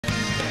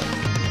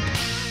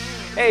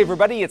Hey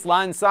everybody, it's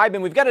Lon.TV,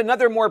 and we've got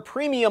another more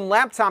premium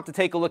laptop to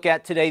take a look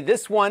at today.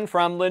 This one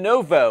from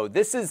Lenovo.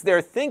 This is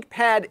their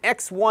ThinkPad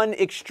X1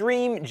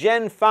 Extreme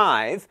Gen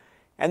 5.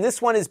 And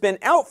this one has been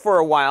out for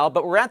a while,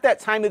 but we're at that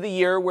time of the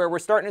year where we're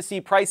starting to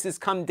see prices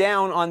come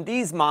down on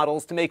these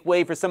models to make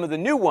way for some of the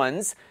new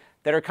ones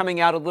that are coming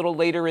out a little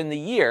later in the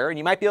year. And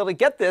you might be able to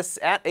get this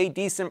at a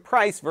decent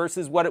price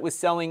versus what it was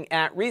selling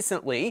at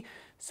recently.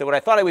 So what I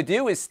thought I would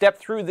do is step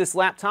through this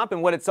laptop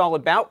and what it's all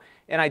about.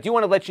 And I do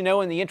want to let you know,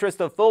 in the interest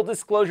of full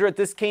disclosure, that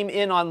this came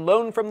in on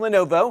loan from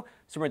Lenovo.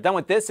 So when we're done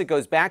with this, it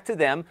goes back to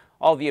them.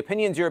 All the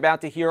opinions you're about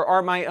to hear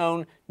are my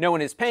own. No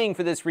one is paying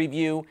for this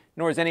review,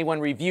 nor has anyone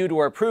reviewed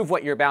or approved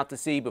what you're about to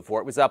see before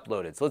it was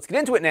uploaded. So let's get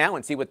into it now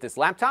and see what this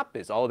laptop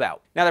is all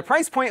about. Now, the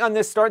price point on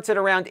this starts at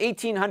around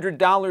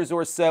 $1,800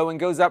 or so and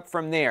goes up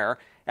from there.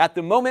 At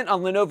the moment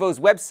on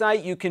Lenovo's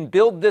website, you can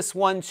build this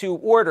one to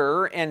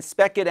order and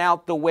spec it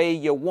out the way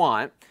you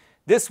want.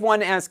 This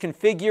one, as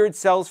configured,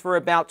 sells for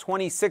about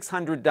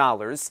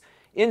 $2,600.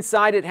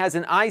 Inside, it has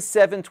an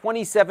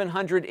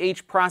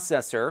i7-2700H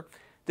processor.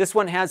 This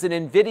one has an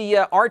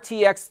NVIDIA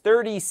RTX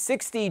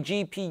 3060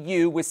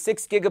 GPU with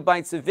 6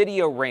 gigabytes of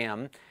video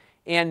RAM.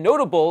 And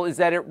notable is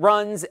that it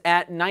runs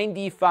at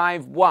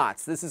 95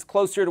 watts. This is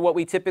closer to what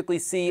we typically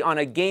see on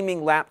a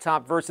gaming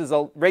laptop versus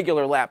a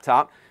regular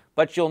laptop.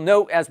 But you'll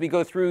note as we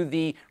go through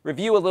the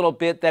review a little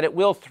bit that it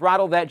will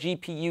throttle that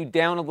GPU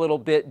down a little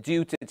bit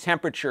due to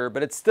temperature,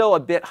 but it's still a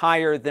bit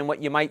higher than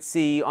what you might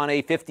see on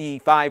a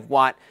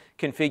 55-watt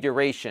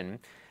configuration.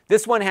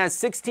 This one has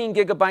 16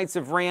 gigabytes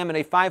of RAM and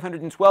a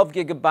 512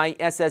 gigabyte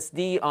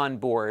SSD on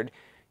board.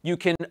 You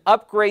can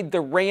upgrade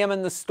the RAM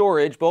and the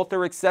storage. Both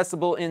are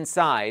accessible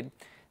inside.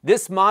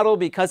 This model,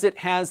 because it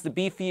has the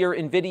beefier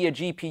NVIDIA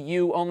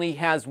GPU, only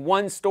has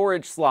one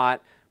storage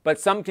slot, but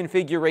some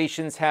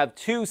configurations have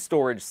 2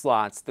 storage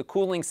slots. The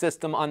cooling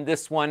system on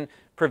this one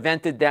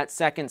prevented that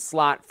second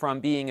slot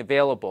from being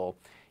available.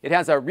 It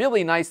has a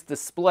really nice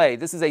display.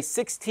 This is a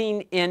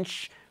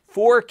 16-inch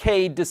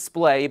 4K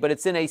display, but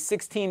it's in a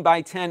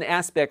 16:10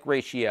 aspect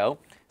ratio.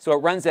 So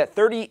it runs at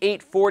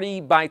 3840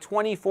 by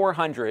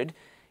 2400.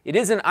 It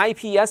is an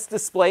IPS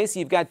display, so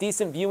you've got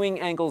decent viewing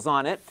angles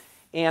on it.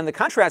 And the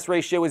contrast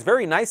ratio is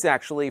very nice,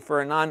 actually, for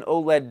a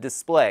non-OLED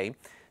display.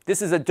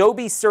 This is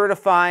Adobe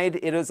certified.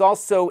 It is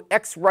also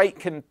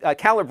X-Rite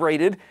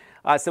calibrated,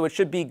 so it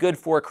should be good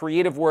for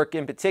creative work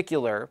in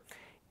particular.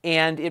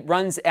 And it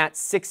runs at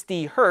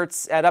 60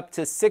 hertz at up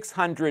to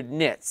 600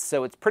 nits.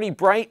 So it's pretty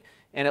bright,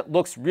 and it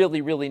looks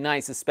really, really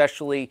nice,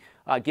 especially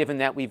given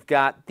that we've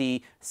got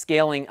the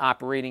scaling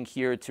operating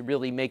here to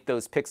really make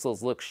those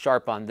pixels look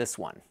sharp on this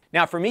one.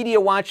 Now, for media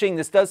watching,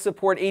 this does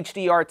support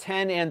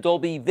HDR10 and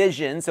Dolby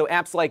Vision, so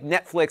apps like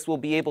Netflix will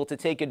be able to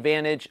take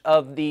advantage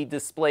of the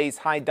display's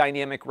high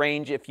dynamic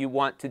range if you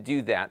want to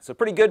do that. So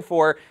pretty good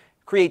for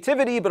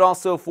creativity, but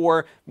also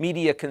for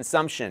media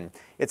consumption.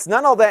 It's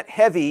not all that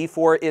heavy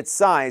for its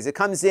size. It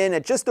comes in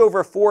at just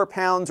over 4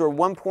 pounds or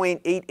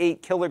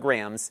 1.88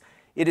 kilograms.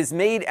 It is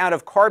made out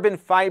of carbon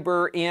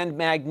fiber and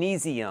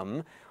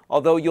magnesium,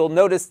 although you'll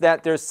notice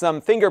that there's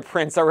some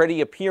fingerprints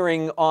already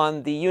appearing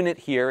on the unit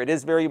here. It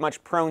is very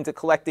much prone to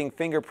collecting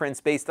fingerprints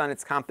based on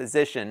its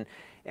composition.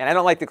 And I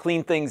don't like to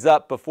clean things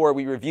up before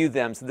we review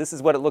them, so this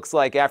is what it looks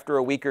like after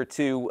a week or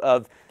two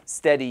of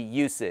steady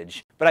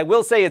usage. But I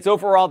will say its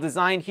overall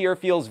design here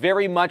feels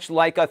very much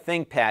like a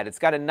ThinkPad. It's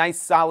got a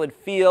nice solid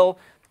feel.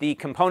 The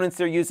components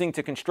they're using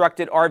to construct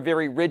it are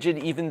very rigid,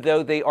 even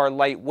though they are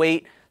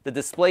lightweight. The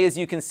display, as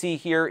you can see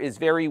here, is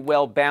very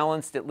well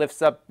balanced. It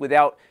lifts up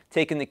without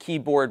taking the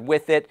keyboard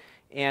with it.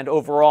 And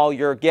overall,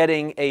 you're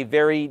getting a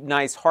very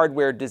nice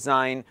hardware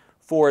design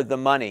for the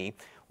money.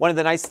 One of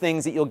the nice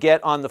things that you'll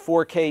get on the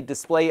 4K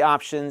display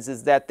options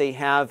is that they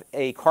have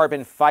a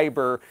carbon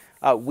fiber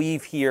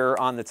weave here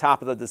on the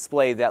top of the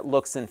display that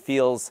looks and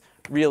feels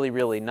really,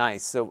 really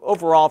nice. So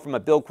overall, from a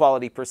build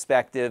quality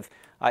perspective,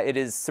 it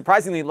is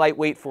surprisingly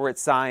lightweight for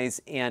its size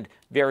and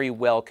very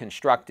well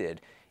constructed.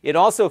 It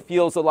also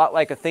feels a lot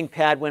like a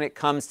ThinkPad when it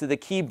comes to the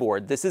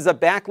keyboard. This is a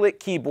backlit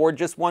keyboard,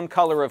 just one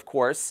color, of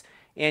course,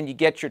 and you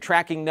get your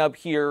tracking nub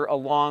here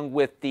along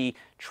with the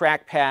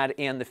trackpad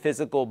and the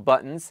physical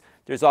buttons.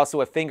 There's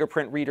also a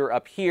fingerprint reader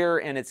up here,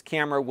 and its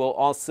camera will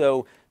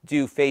also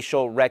do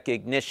facial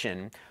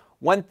recognition.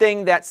 One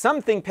thing that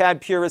some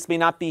ThinkPad purists may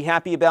not be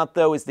happy about,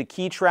 though, is the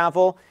key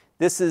travel.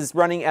 This is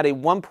running at a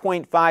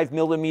 1.5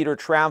 millimeter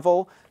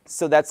travel,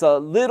 so that's a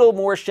little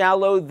more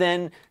shallow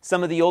than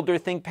some of the older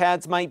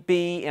ThinkPads might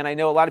be, and I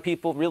know a lot of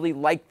people really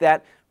like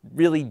that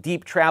really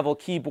deep travel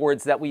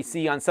keyboards that we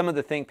see on some of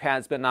the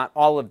ThinkPads, but not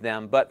all of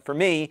them. But for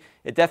me,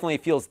 it definitely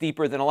feels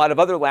deeper than a lot of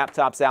other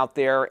laptops out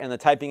there, and the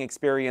typing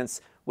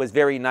experience was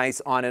very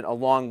nice on it,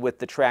 along with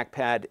the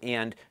trackpad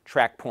and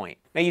track point.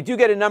 Now, you do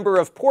get a number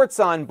of ports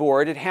on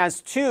board. It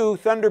has 2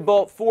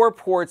 Thunderbolt 4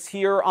 ports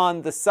here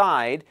on the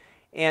side,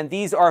 and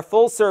these are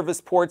full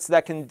service ports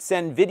that can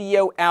send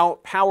video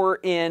out, power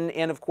in,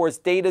 and of course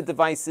data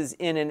devices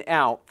in and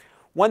out.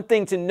 One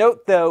thing to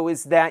note, though,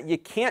 is that you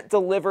can't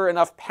deliver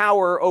enough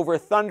power over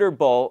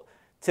Thunderbolt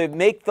to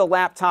make the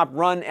laptop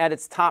run at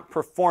its top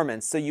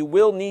performance. So you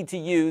will need to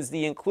use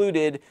the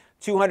included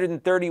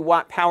 230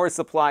 watt power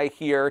supply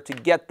here to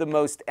get the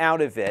most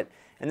out of it.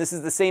 And this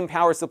is the same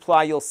power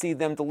supply you'll see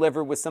them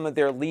deliver with some of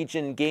their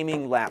Legion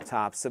gaming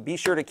laptops. So be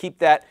sure to keep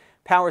that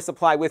power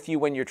supply with you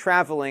when you're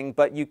traveling,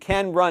 but you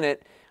can run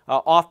it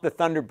off the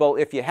Thunderbolt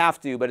if you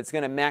have to, but it's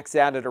going to max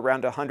out at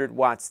around 100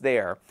 watts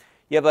there.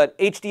 You have an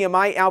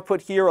HDMI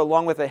output here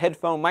along with a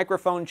headphone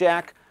microphone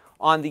jack.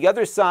 On the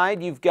other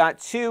side, you've got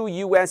two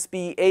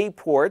USB-A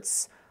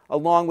ports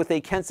along with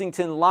a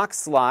Kensington lock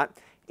slot,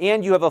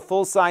 and you have a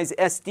full-size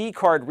SD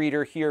card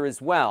reader here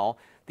as well.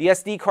 The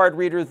SD card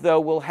reader, though,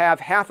 will have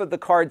half of the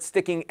card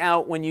sticking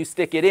out when you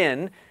stick it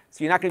in,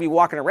 so you're not going to be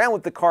walking around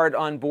with the card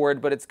on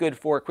board, but it's good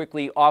for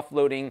quickly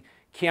offloading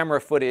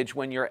camera footage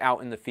when you're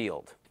out in the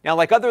field. Now,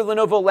 like other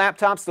Lenovo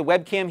laptops, the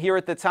webcam here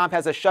at the top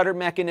has a shutter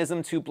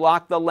mechanism to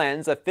block the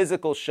lens, a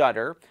physical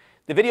shutter.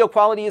 The video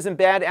quality isn't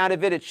bad out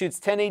of it. It shoots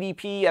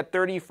 1080p at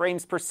 30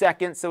 frames per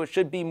second, so it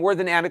should be more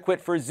than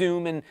adequate for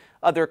Zoom and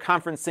other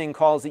conferencing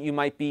calls that you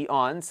might be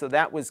on, so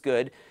that was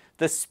good.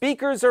 The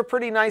speakers are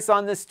pretty nice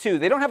on this too.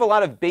 They don't have a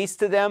lot of bass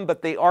to them,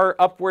 but they are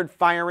upward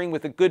firing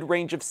with a good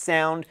range of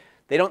sound.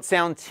 They don't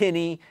sound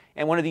tinny,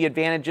 and one of the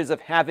advantages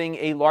of having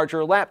a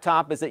larger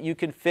laptop is that you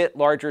can fit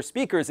larger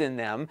speakers in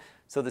them.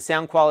 So the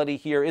sound quality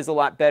here is a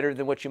lot better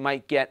than what you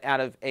might get out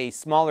of a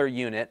smaller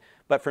unit.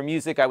 But for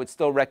music, I would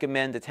still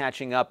recommend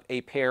attaching up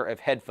a pair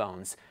of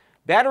headphones.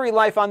 Battery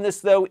life on this,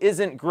 though,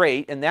 isn't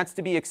great, and that's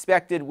to be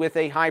expected with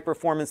a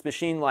high-performance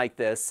machine like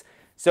this.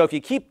 So if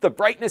you keep the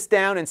brightness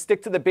down and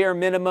stick to the bare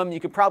minimum, you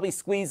could probably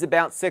squeeze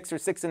about 6 or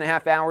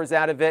 6.5 hours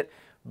out of it.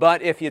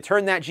 But if you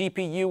turn that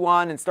GPU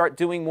on and start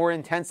doing more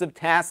intensive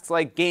tasks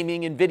like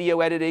gaming and video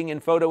editing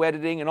and photo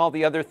editing and all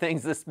the other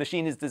things this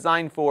machine is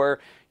designed for,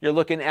 you're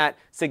looking at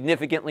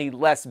significantly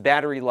less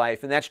battery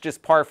life. And that's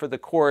just par for the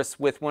course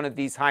with one of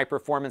these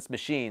high-performance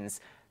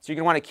machines. So you're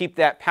going to want to keep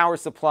that power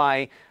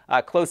supply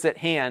close at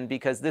hand,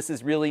 because this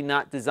is really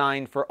not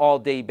designed for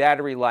all-day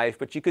battery life.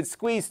 But you could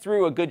squeeze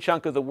through a good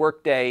chunk of the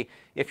workday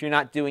if you're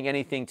not doing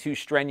anything too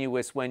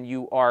strenuous when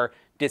you are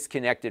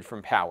disconnected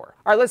from power.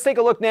 All right, let's take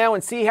a look now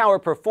and see how it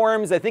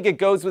performs. I think it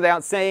goes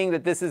without saying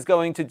that this is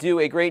going to do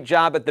a great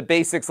job at the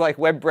basics like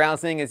web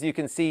browsing, as you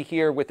can see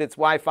here with its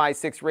Wi-Fi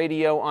 6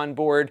 radio on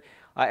board.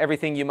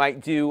 Everything you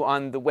might do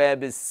on the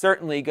web is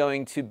certainly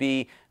going to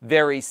be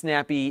very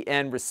snappy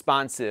and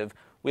responsive.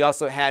 We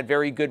also had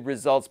very good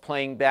results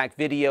playing back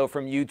video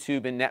from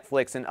YouTube and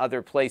Netflix and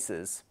other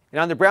places. And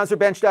on the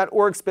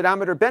browserbench.org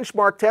speedometer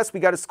benchmark test, we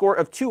got a score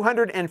of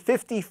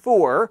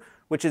 254,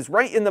 which is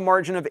right in the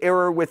margin of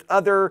error with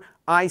other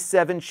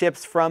i7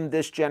 chips from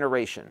this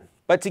generation.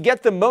 But to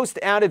get the most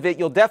out of it,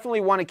 you'll definitely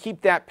want to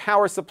keep that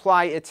power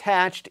supply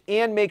attached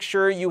and make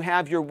sure you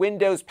have your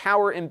Windows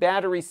power and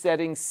battery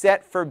settings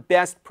set for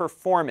best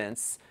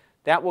performance.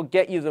 That will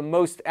get you the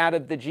most out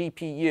of the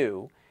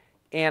GPU.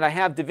 And I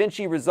have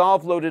DaVinci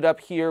Resolve loaded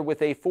up here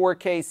with a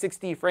 4K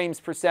 60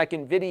 frames per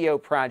second video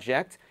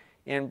project.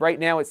 And right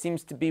now it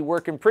seems to be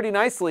working pretty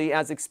nicely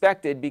as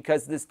expected,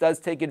 because this does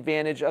take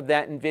advantage of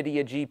that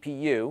NVIDIA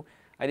GPU.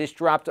 I just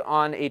dropped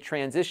on a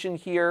transition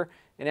here,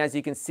 and as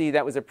you can see,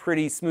 that was a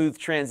pretty smooth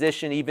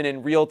transition even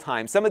in real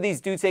time. Some of these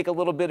do take a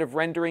little bit of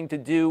rendering to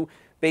do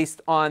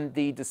based on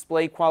the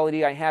display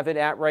quality I have it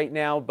at right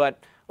now,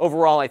 but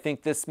overall I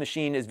think this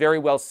machine is very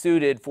well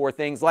suited for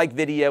things like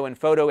video and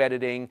photo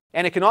editing,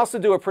 and it can also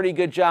do a pretty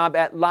good job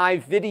at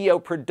live video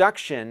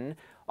production.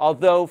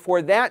 Although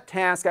for that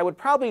task, I would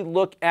probably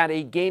look at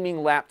a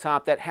gaming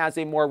laptop that has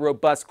a more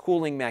robust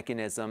cooling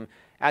mechanism.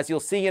 As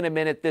you'll see in a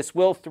minute, this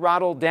will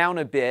throttle down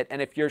a bit,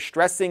 and if you're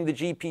stressing the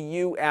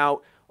GPU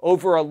out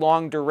over a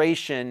long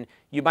duration,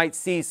 you might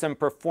see some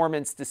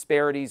performance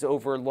disparities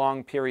over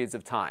long periods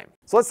of time.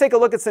 So let's take a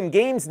look at some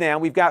games now.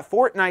 We've got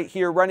Fortnite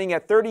here running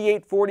at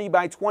 3840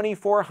 by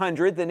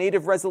 2400, the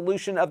native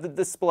resolution of the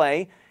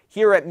display.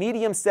 Here at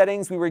medium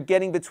settings, we were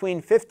getting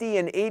between 50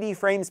 and 80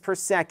 frames per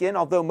second,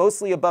 although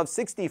mostly above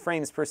 60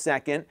 frames per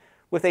second,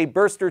 with a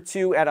burst or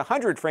two at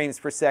 100 frames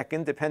per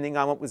second, depending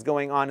on what was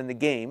going on in the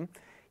game.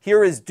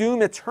 Here is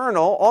Doom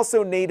Eternal,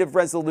 also native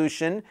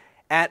resolution.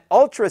 At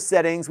ultra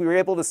settings, we were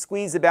able to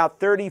squeeze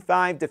about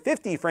 35 to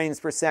 50 frames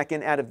per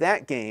second out of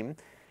that game.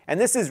 And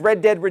this is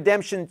Red Dead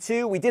Redemption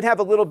 2. We did have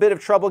a little bit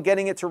of trouble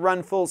getting it to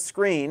run full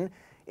screen.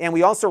 And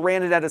we also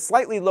ran it at a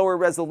slightly lower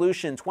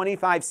resolution,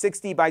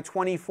 2560 by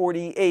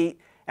 2048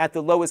 at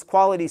the lowest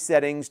quality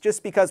settings,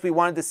 just because we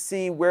wanted to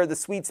see where the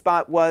sweet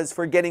spot was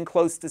for getting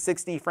close to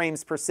 60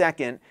 frames per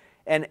second.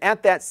 And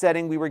at that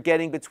setting, we were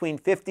getting between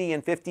 50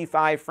 and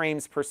 55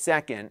 frames per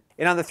second.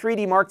 And on the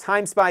 3D Mark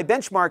Timespy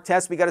benchmark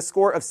test, we got a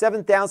score of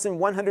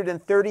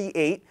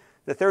 7,138.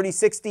 The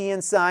 3060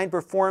 inside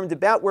performed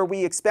about where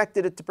we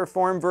expected it to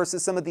perform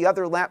versus some of the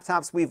other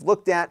laptops we've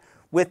looked at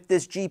with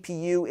this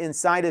GPU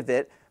inside of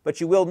it. But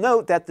you will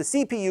note that the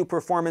CPU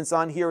performance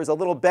on here is a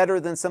little better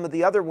than some of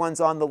the other ones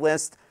on the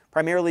list,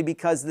 primarily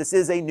because this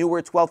is a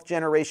newer 12th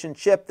generation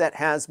chip that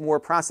has more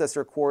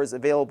processor cores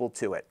available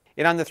to it.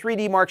 And on the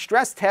 3D Mark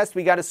stress test,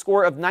 we got a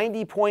score of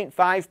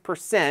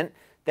 90.5%.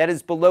 That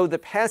is below the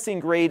passing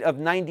grade of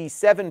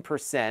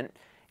 97%.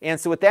 And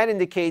so what that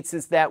indicates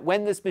is that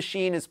when this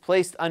machine is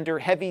placed under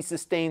heavy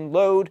sustained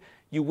load,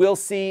 you will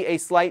see a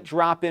slight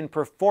drop in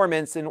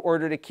performance in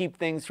order to keep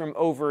things from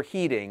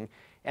overheating.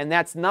 And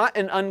that's not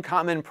an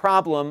uncommon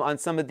problem on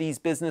some of these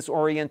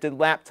business-oriented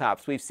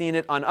laptops. We've seen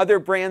it on other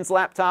brands'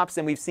 laptops,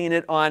 and we've seen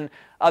it on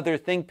other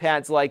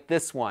ThinkPads like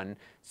this one.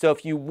 So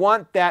if you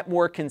want that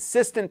more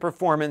consistent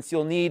performance,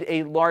 you'll need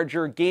a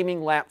larger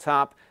gaming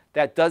laptop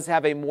that does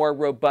have a more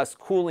robust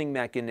cooling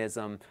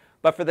mechanism.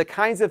 But for the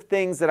kinds of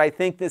things that I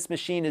think this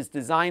machine is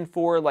designed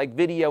for, like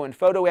video and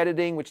photo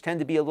editing, which tend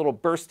to be a little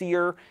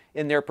burstier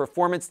in their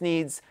performance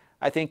needs,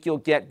 I think you'll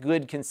get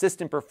good,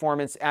 consistent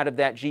performance out of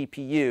that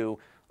GPU.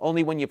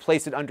 Only when you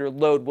place it under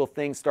load will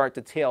things start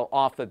to tail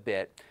off a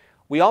bit.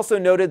 We also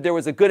noted there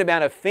was a good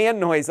amount of fan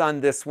noise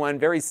on this one,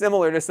 very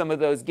similar to some of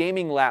those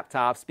gaming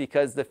laptops,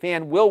 because the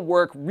fan will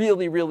work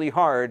really, really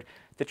hard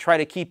to try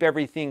to keep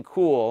everything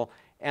cool,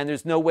 and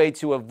there's no way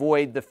to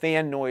avoid the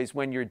fan noise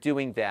when you're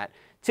doing that.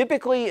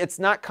 Typically, it's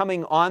not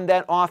coming on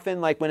that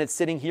often, like when it's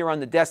sitting here on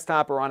the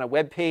desktop or on a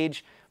web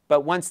page,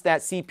 but once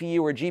that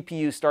CPU or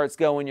GPU starts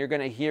going, you're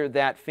going to hear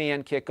that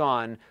fan kick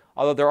on,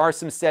 although there are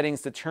some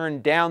settings to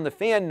turn down the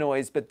fan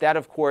noise, but that,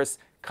 of course,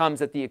 comes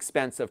at the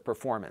expense of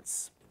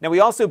performance. Now, we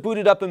also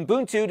booted up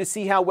Ubuntu to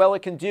see how well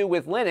it can do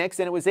with Linux,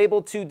 and it was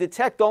able to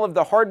detect all of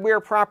the hardware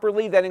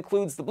properly. That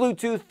includes the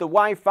Bluetooth, the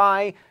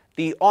Wi-Fi,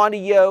 the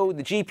audio,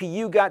 the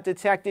GPU got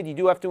detected. You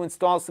do have to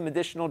install some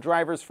additional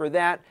drivers for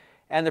that.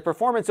 And the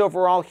performance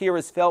overall here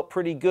has felt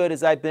pretty good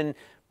as I've been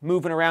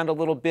moving around a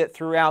little bit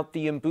throughout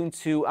the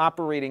Ubuntu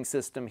operating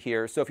system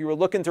here. So if you were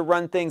looking to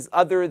run things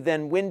other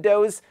than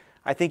Windows,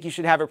 I think you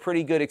should have a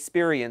pretty good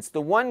experience.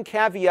 The one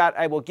caveat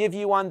I will give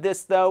you on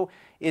this, though,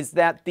 is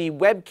that the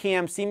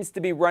webcam seems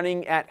to be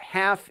running at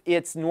half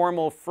its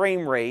normal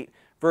frame rate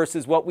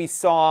versus what we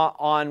saw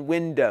on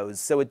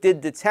Windows. So it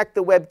did detect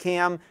the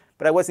webcam,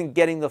 but I wasn't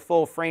getting the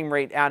full frame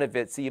rate out of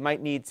it, so you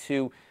might need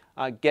to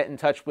get in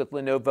touch with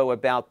Lenovo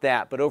about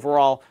that. But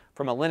overall,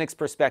 from a Linux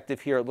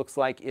perspective here, it looks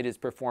like it is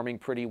performing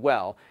pretty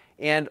well.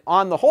 And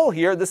on the whole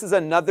here, this is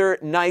another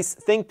nice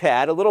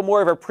ThinkPad, a little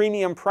more of a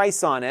premium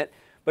price on it,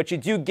 but you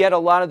do get a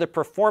lot of the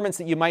performance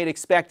that you might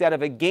expect out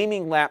of a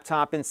gaming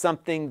laptop in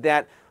something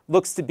that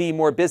looks to be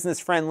more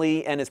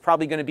business-friendly and is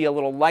probably going to be a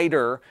little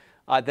lighter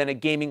than a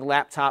gaming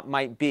laptop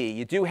might be.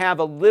 You do have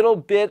a little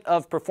bit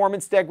of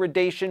performance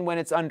degradation when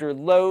it's under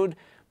load,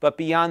 but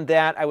beyond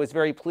that, I was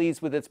very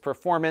pleased with its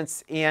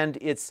performance and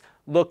its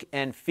look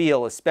and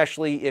feel,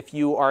 especially if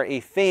you are a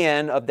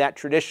fan of that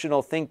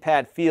traditional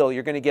ThinkPad feel.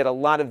 You're going to get a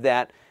lot of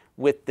that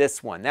with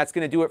this one. That's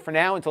going to do it for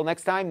now. Until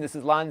next time, this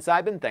is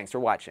Lon.TV. Thanks for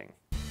watching.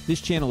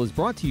 This channel is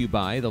brought to you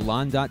by the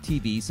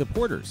Lon.TV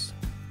supporters,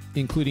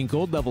 including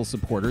gold level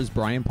supporters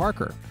Brian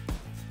Parker,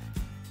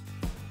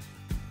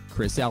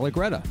 Chris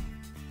Allegretta,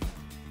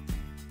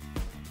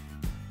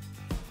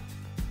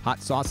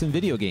 Hot Sauce and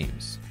Video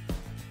Games,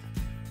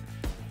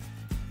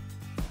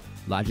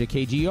 Logic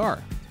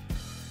KGR,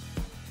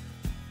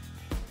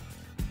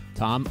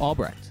 Tom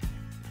Albrecht,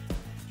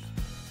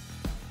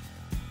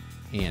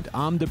 and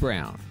Amda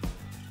Brown.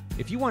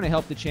 If you want to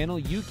help the channel,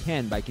 you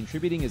can by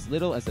contributing as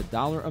little as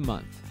 $1 a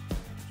month.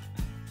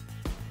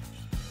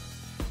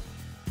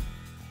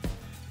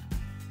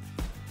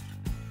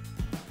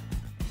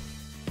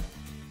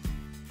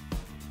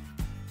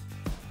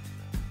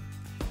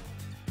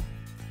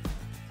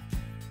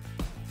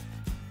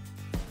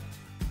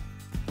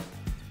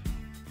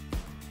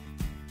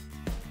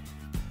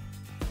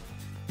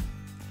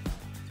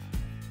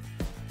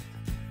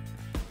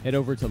 Head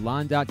over to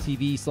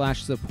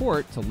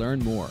lon.tv/support to learn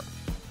more.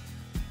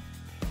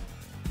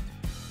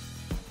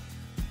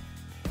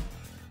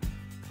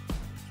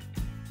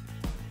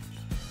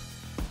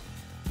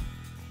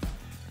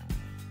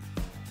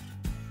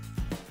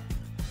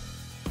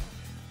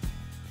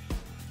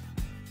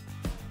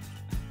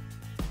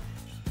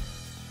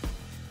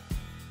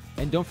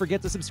 And don't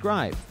forget to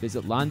subscribe.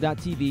 Visit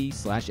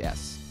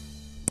lon.tv/s.